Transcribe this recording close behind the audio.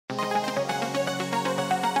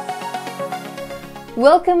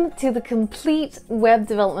Welcome to the Complete Web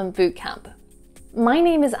Development Bootcamp. My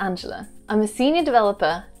name is Angela. I'm a senior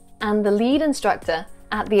developer and the lead instructor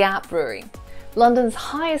at the App Brewery, London's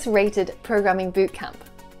highest rated programming bootcamp.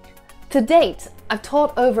 To date, I've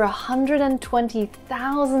taught over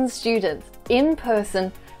 120,000 students in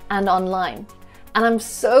person and online, and I'm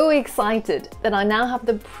so excited that I now have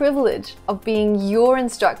the privilege of being your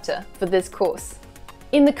instructor for this course.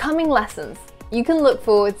 In the coming lessons, you can look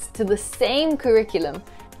forward to the same curriculum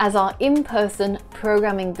as our in-person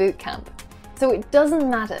programming bootcamp. So it doesn't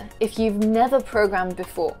matter if you've never programmed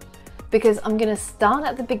before, because I'm going to start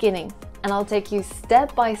at the beginning and I'll take you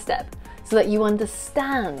step by step so that you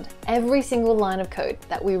understand every single line of code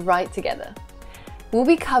that we write together. We'll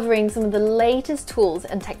be covering some of the latest tools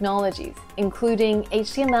and technologies, including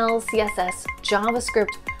HTML, CSS,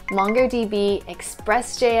 JavaScript, MongoDB,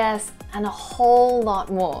 Express.js, and a whole lot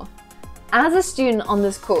more. As a student on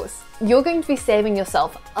this course, you're going to be saving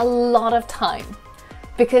yourself a lot of time,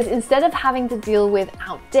 because instead of having to deal with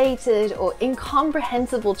outdated or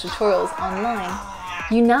incomprehensible tutorials online,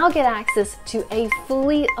 you now get access to a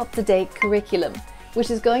fully up-to-date curriculum, which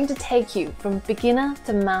is going to take you from beginner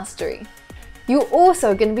to mastery. You're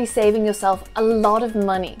also going to be saving yourself a lot of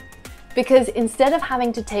money, because instead of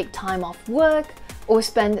having to take time off work or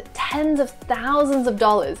spend tens of thousands of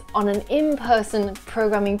dollars on an in-person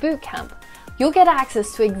programming bootcamp, you'll get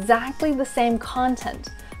access to exactly the same content,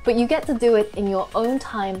 but you get to do it in your own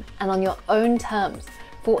time and on your own terms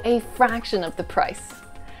for a fraction of the price.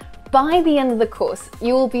 By the end of the course,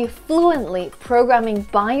 you will be fluently programming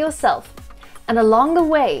by yourself, and along the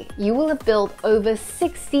way, you will have built over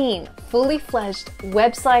 16 fully fledged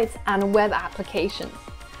websites and web applications,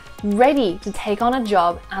 ready to take on a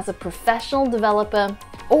job as a professional developer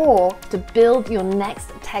or to build your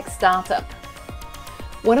next tech startup.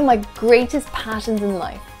 One of my greatest passions in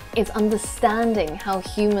life is understanding how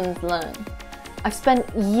humans learn. I've spent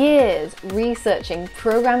years researching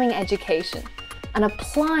programming education and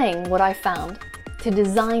applying what I found to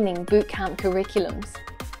designing bootcamp curriculums.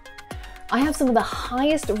 I have some of the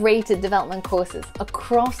highest rated development courses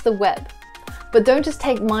across the web, but don't just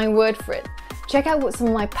take my word for it. Check out what some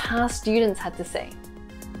of my past students had to say.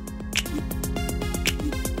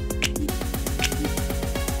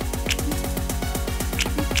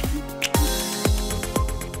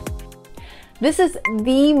 This is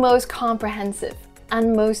the most comprehensive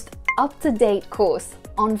and most up-to-date course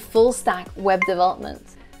on full-stack web development.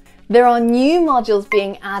 There are new modules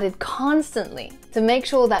being added constantly to make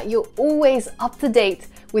sure that you're always up-to-date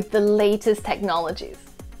with the latest technologies.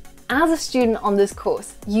 As a student on this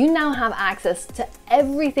course, you now have access to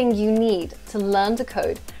everything you need to learn to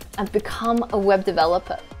code and become a web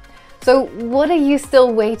developer. So what are you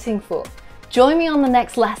still waiting for? Join me on the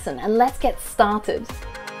next lesson and let's get started.